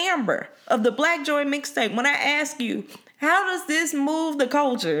to Amber of the Black Joy Mixtape, when I ask you, how does this move the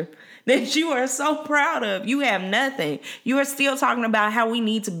culture that you are so proud of? You have nothing. You are still talking about how we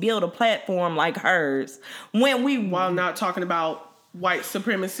need to build a platform like hers. While not talking about white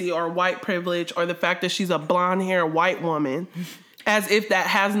supremacy or white privilege or the fact that she's a blonde-haired white woman as if that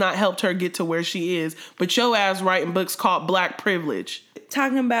has not helped her get to where she is. But your ass writing books called Black Privilege.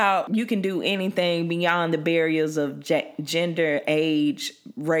 Talking about you can do anything beyond the barriers of gender, age,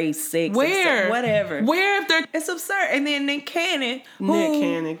 race, sex, whatever. Where if they're... It's absurd. And then Nick Cannon,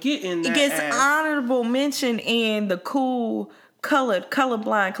 get in that gets ass. honorable mention in the cool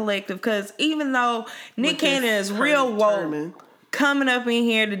colorblind collective, because even though Nick Cannon is real woke, coming up in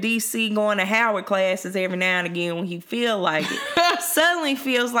here to DC, going to Howard classes every now and again when he feel like it, suddenly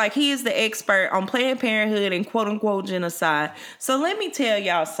feels like he is the expert on Planned Parenthood and quote-unquote genocide. So let me tell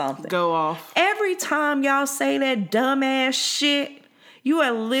y'all something. Go off. Every time y'all say that dumbass shit, you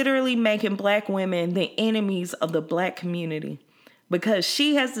are literally making black women the enemies of the black community, because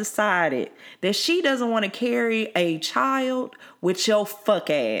she has decided that she doesn't want to carry a child with your fuck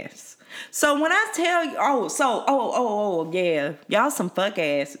ass. So when I tell you, yeah, y'all some fuck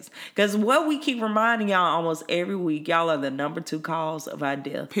asses. Because what we keep reminding y'all almost every week, y'all are the number 2 cause of our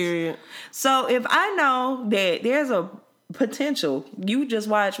death. Period. So if I know that there's a potential, you just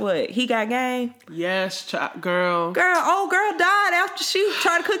watch what? He Got Game? Yes, girl. Old girl died after she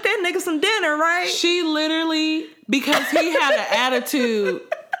tried to cook that nigga some dinner, right? She literally, because he had an attitude,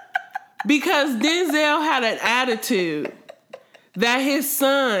 because Denzel had an attitude that his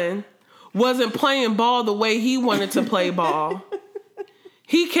son wasn't playing ball the way he wanted to play ball.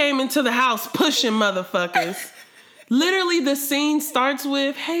 He came into the house pushing motherfuckers. Literally, the scene starts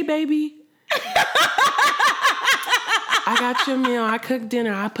with, "Hey, baby. I got your meal. I cooked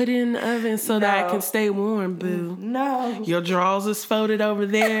dinner. I put it in the oven so that I can stay warm, boo. No. Your drawers is folded over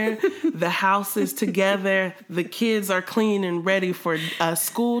there. The house is together. The kids are clean and ready for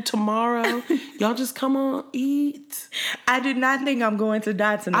school tomorrow. Y'all just come on, eat." I do not think I'm going to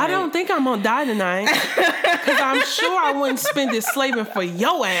die tonight. I don't think I'm gonna die tonight. Because I'm sure I wouldn't spend it slaving for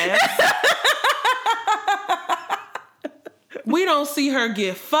your ass. We don't see her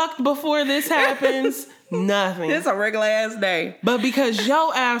get fucked before this happens. Nothing. It's a regular ass day. But because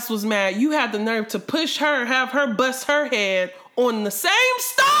your ass was mad, you had the nerve to push her, have her bust her head on the same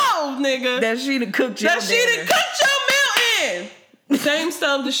stove, nigga. That she done cooked your dinner. That she done cooked your meal in. Same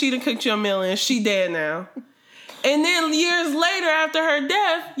stove that she done cooked your meal in. She dead now. And then years later, after her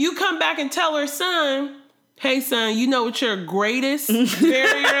death, you come back and tell her son, "Hey, son, you know what your greatest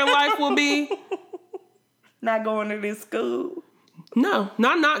barrier in life will be?" Not going to this school. No,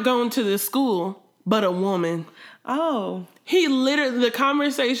 not going to this school, but a woman. Oh. He literally, the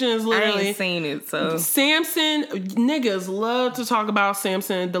conversation is literally... I ain't seen it, so... Samson, niggas love to talk about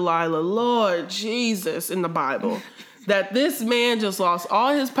Samson and Delilah. Lord Jesus in the Bible. That this man just lost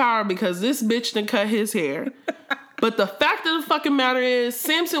all his power because this bitch done cut his hair. But the fact of the fucking matter is,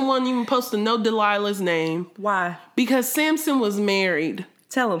 Samson wasn't even supposed to know Delilah's name. Why? Because Samson was married.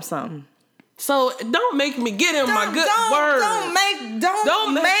 Tell him something. So don't make me get in my good words.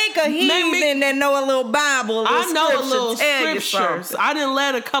 Don't make a heathen that know a little Bible. I know a little scriptures. I done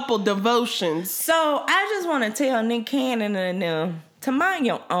led a couple devotions. So I just want to tell Nick Cannon and them to mind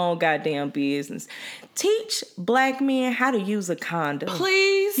your own goddamn business. Teach black men how to use a condom.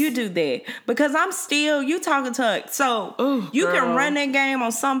 Please. You do that. Because you talking to, so you girl. can run that game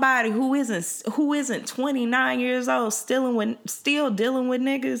on somebody who isn't 29 years old, still dealing with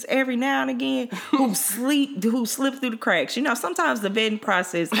niggas every now and again, who slip through the cracks. You know, sometimes the vetting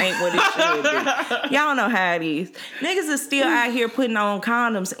process ain't what it should be. Y'all know how it is. Niggas is still out here putting on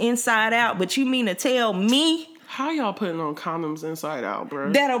condoms inside out, but you mean to tell me how y'all putting on condoms inside out,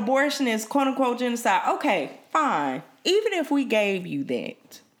 bro? that abortion is quote unquote genocide? Okay, fine. Even if we gave you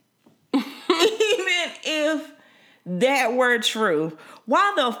that, even if that were true,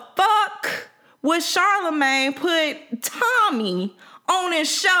 why the fuck would Charlamagne put Tommy on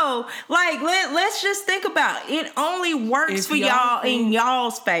his show? Like, let's just think about it. It only works for y'all in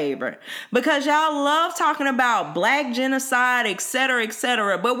y'all's favor, because y'all love talking about black genocide,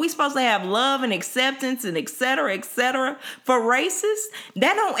 etc., but we supposed to have love and acceptance and etc. for racists?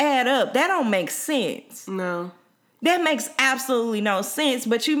 That don't add up. That don't make sense. No. That makes absolutely no sense.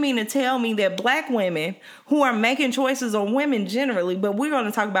 But you mean to tell me that black women who are making choices, or women generally, but we're going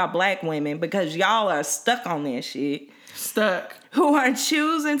to talk about black women because y'all are stuck on that shit. Stuck. Who are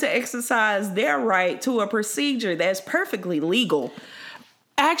choosing to exercise their right to a procedure that's perfectly legal.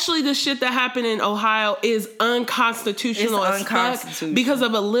 Actually, the shit that happened in Ohio is unconstitutional It's unconstitutional. because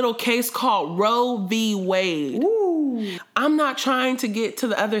of a little case called Roe v. Wade. Ooh. I'm not trying to get to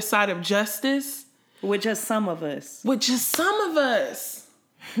the other side of justice. With just some of us.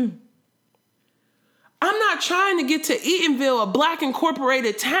 I'm not trying to get to Eatonville, a black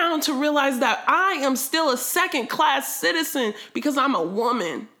incorporated town, to realize that I am still a second-class citizen because I'm a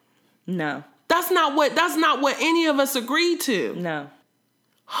woman. No. That's not what any of us agreed to. No.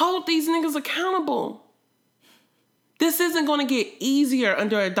 Hold these niggas accountable. This isn't going to get easier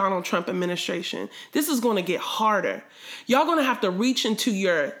under a Donald Trump administration. This is going to get harder. Y'all going to have to reach into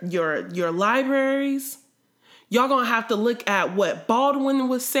your libraries. Y'all going to have to look at what Baldwin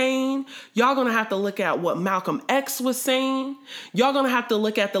was saying. Y'all going to have to look at what Malcolm X was saying. Y'all going to have to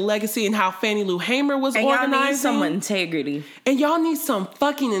look at the legacy and how Fannie Lou Hamer was And organizing. y'all need some integrity. And y'all need some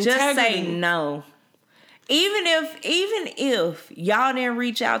fucking integrity. Just say no. Even if y'all didn't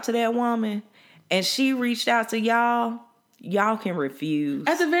reach out to that woman and she reached out to y'all can refuse.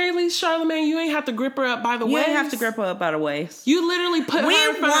 At the very least, Charlamagne, you ain't have to grip her up by the waist. You ain't have to grip her up by the waist. You literally put her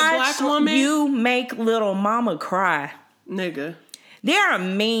in front of a black woman. You make little mama cry. Nigga. There are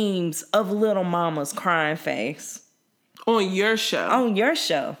memes of little mama's crying face. On your show. On your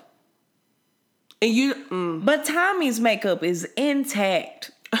show. And you... But Tommy's makeup is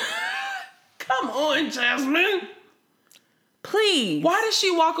intact. Come on, Jasmine. Please. Why does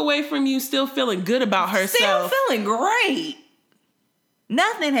she walk away from you still feeling good about herself? Still feeling great.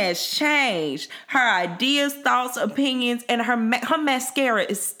 Nothing has changed. Her ideas, thoughts, opinions, and her mascara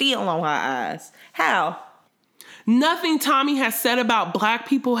is still on her eyes. How? Nothing Tommy has said about black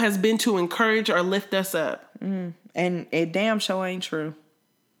people has been to encourage or lift us up. And it damn sure ain't true.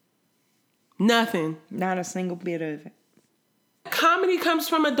 Nothing. Not a single bit of it. Comedy comes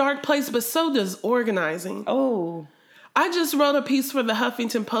from a dark place, but so does organizing. Oh. I just wrote a piece for the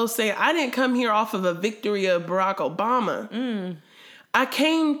Huffington Post saying I didn't come here off of a victory of Barack Obama. I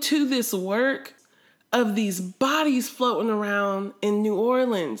came to this work of these bodies floating around in New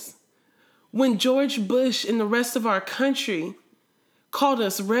Orleans when George Bush and the rest of our country called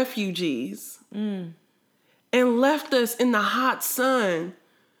us refugees and left us in the hot sun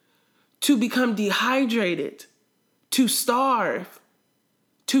to become dehydrated, to starve,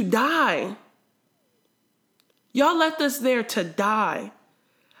 to die. Y'all left us there to die.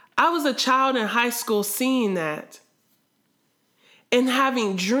 I was a child in high school seeing that and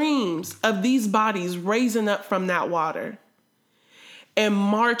having dreams of these bodies raising up from that water and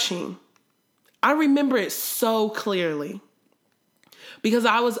marching. I remember it so clearly because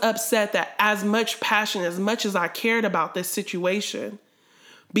I was upset that as much passion, as much as I cared about this situation,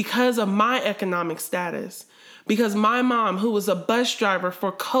 because of my economic status, because my mom, who was a bus driver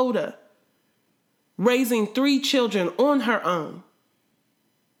for Coda, raising 3 children on her own,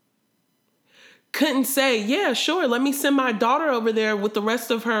 couldn't say, yeah, sure, let me send my daughter over there with the rest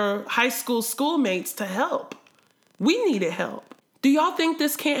of her high school schoolmates to help. We needed help. Do y'all think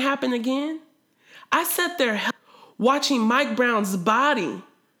this can't happen again? I sat there watching Mike Brown's body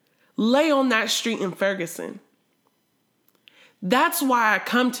lay on that street in Ferguson. That's why I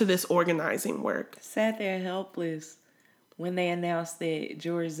come to this organizing work. Sat there helpless when they announced that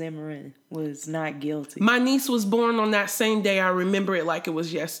George Zimmerman was not guilty. My niece was born on that same day. I remember it like it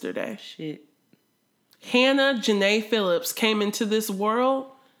was yesterday. Shit. Hannah Janae Phillips came into this world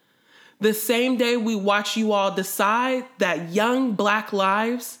the same day we watched you all decide that young black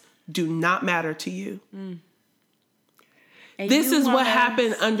lives do not matter to you. This is what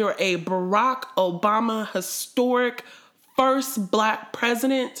happened under a Barack Obama historic first black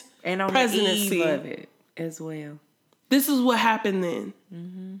president and on presidency. The eve of it as well. This is what happened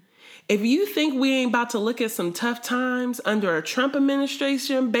then. If you think we ain't about to look at some tough times under a Trump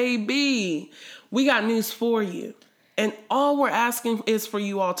administration, baby, we got news for you. And all we're asking is for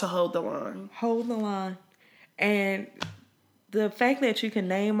you all to hold the line. Hold the line. And the fact that you can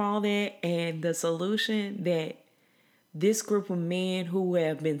name all that and the solution that this group of men who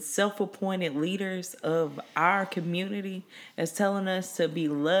have been self-appointed leaders of our community is telling us to be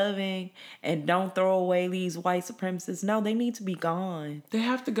loving and don't throw away these white supremacists. No, they need to be gone. They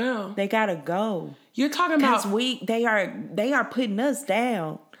have to go. They gotta go. You're talking about they are putting us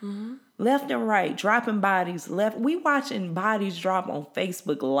down. Left and right, dropping bodies. We watching bodies drop on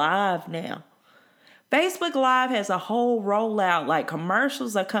Facebook Live now. Facebook Live has a whole rollout. Like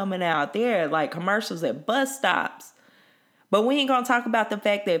commercials are coming out there, like commercials at bus stops. But we ain't gonna talk about the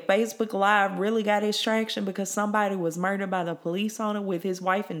fact that Facebook Live really got its traction because somebody was murdered by the police on it with his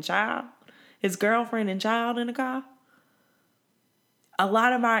wife and child, his girlfriend and child in the car. A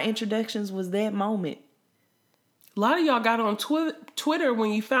lot of our introductions was that moment. a lot of y'all got on Twitter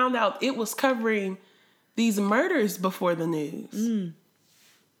when you found out it was covering these murders before the news.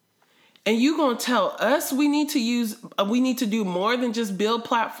 And you gonna tell us we need to do more than just build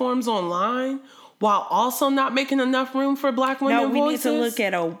platforms online while also not making enough room for black women voices? No, we need to look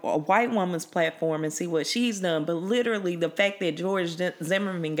at a white woman's platform and see what she's done. But literally, the fact that George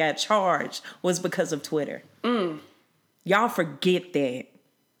Zimmerman got charged was because of Twitter. Y'all forget that.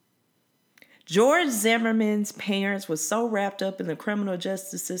 George Zimmerman's parents were so wrapped up in the criminal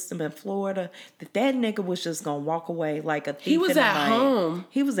justice system in Florida that nigga was just gonna walk away like a thief. He was at home.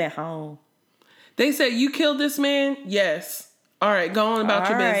 He was at home. They said, you killed this man? Yes. All right, go on about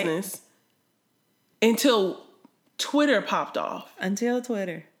your business. Until Twitter popped off. Until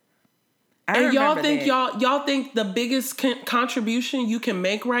Twitter. And y'all think the biggest contribution you can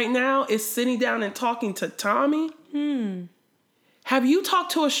make right now is sitting down and talking to Tommy? Have you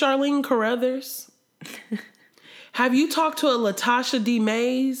talked to a Charlene Carruthers? Have you talked to a Latasha D.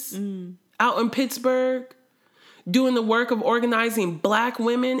 Mays out in Pittsburgh doing the work of organizing Black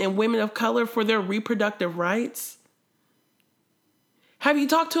women and women of color for their reproductive rights? Have you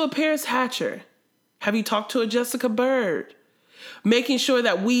talked to a Paris Hatcher? Have you talked to a Jessica Bird? Making sure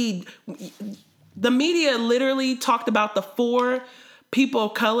that the media literally talked about the 4 people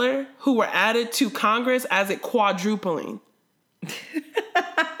of color who were added to Congress as it quadrupling.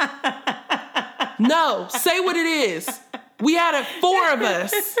 No, say what it is. We added 4 of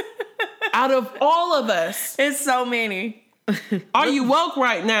us out of all of us. It's so many. Are you woke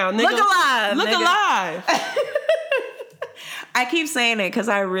right now, nigga? Look alive. Look alive. I keep saying it because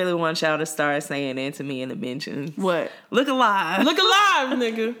I really want y'all to start saying it to me in the mentions. What? Look alive. Look alive,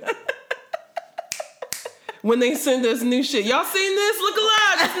 nigga. When they send us new shit. Y'all seen this? Look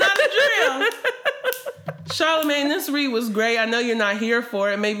alive. It's not a drill. Charlamagne, this read was great. I know you're not here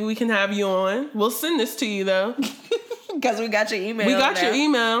for it. Maybe we can have you on. We'll send this to you, though. Because we got your email. We got your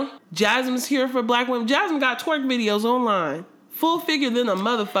email. Jasmine's here for Black women. Jasmine got twerk videos online. Full figure than a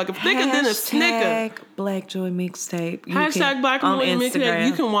motherfucker. Thicker than a snicker. Black Joy Mixtape. Hashtag Black Joy Mixtape.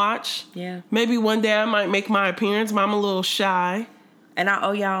 You can watch. Yeah. Maybe one day I might make my appearance, but I'm a little shy. And I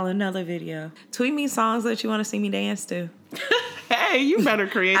owe y'all another video. Tweet me songs that you want to see me dance to. Hey, you better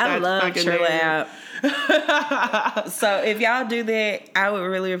create that. I love fucking Trilla name. app. So if y'all do that, I would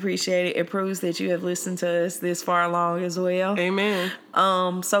really appreciate it. It proves that you have listened to us this far along as well. Amen.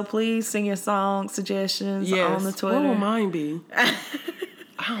 So please send your song suggestions on the Twitter. What will mine be? I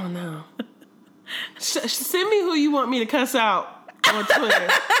don't know. Send me who you want me to cuss out on Twitter.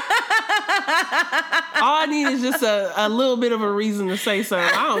 All I need is just a little bit of a reason to say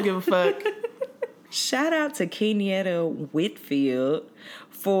something. I don't give a fuck. Shout out to Kenyatta Whitfield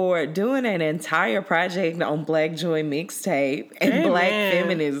for doing an entire project on Black Joy Mixtape and Black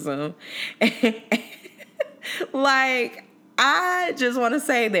feminism. Like, I just want to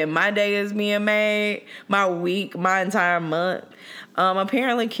say that my day is being made, my week, my entire month.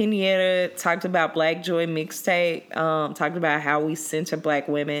 Apparently Kenyatta talked about Black Joy Mixtape, talked about how we center Black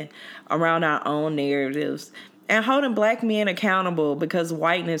women around our own narratives and holding Black men accountable because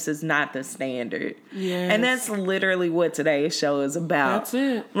whiteness is not the standard. Yes. And that's literally what today's show is about. That's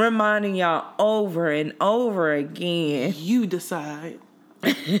it. Reminding y'all over and over again. You decide.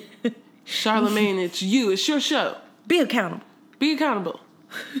 Charlamagne, it's you. It's your show. Be accountable. Be accountable.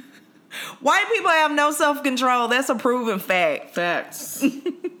 White people have no self-control. That's a proven fact. Facts.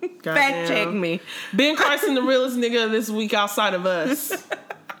 Fact check me. Ben Carson, the realest nigga this week outside of us.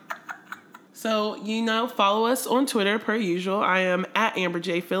 So, follow us on Twitter per usual. I am at Amber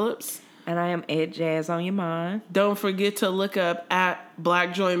J. Phillips. And I am at Jazz on Your Mind. Don't forget to look up at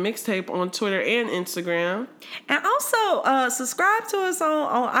Black Joy Mixtape on Twitter and Instagram. And also, subscribe to us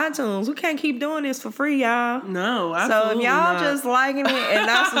on iTunes. We can't keep doing this for free, y'all. No, absolutely So if y'all not. just liking it and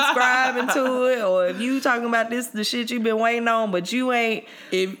not subscribing to it, or if you talking about the shit you've been waiting on, but you ain't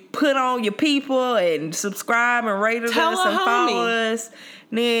put on your people and subscribe and rate us and follow us,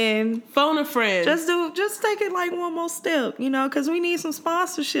 then phone a friend. Just take it like one more step, because we need some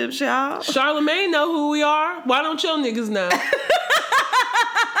sponsorships, y'all. Charlamagne know who we are. Why don't your niggas know?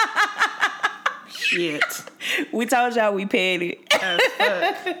 Shit. We told y'all we petty.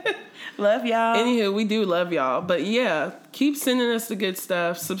 Love y'all. Anywho, we do love y'all. But yeah, keep sending us the good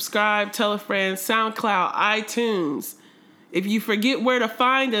stuff. Subscribe, tell a friend, SoundCloud, iTunes. If you forget where to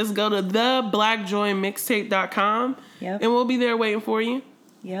find us, go to theblackjoymixtape.com. Yep. And we'll be there waiting for you.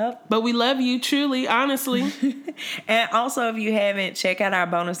 Yep. But we love you, truly, honestly. And also, if you haven't, check out our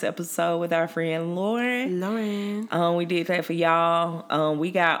bonus episode with our friend Lauren. We did that for y'all.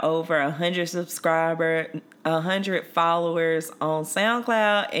 We got over 100 subscribers, 100 followers on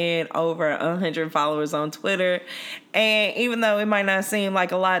SoundCloud, and over 100 followers on Twitter. And even though it might not seem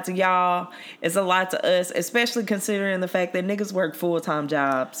like a lot to y'all, it's a lot to us, especially considering the fact that niggas work full-time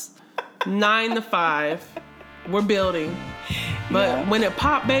jobs. 9 to 5. We're building. But when it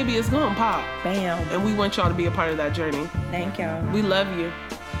pop, baby, it's gonna pop. Bam. And we want y'all to be a part of that journey. Thank y'all. We love you.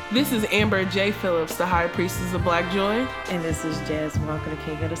 This is Amber J. Phillips, the High Priestess of Black Joy. And this is Jazz Walker, the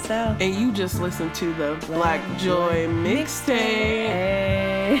King of the South. And you just listened to the Black Joy Mixtape. Hey.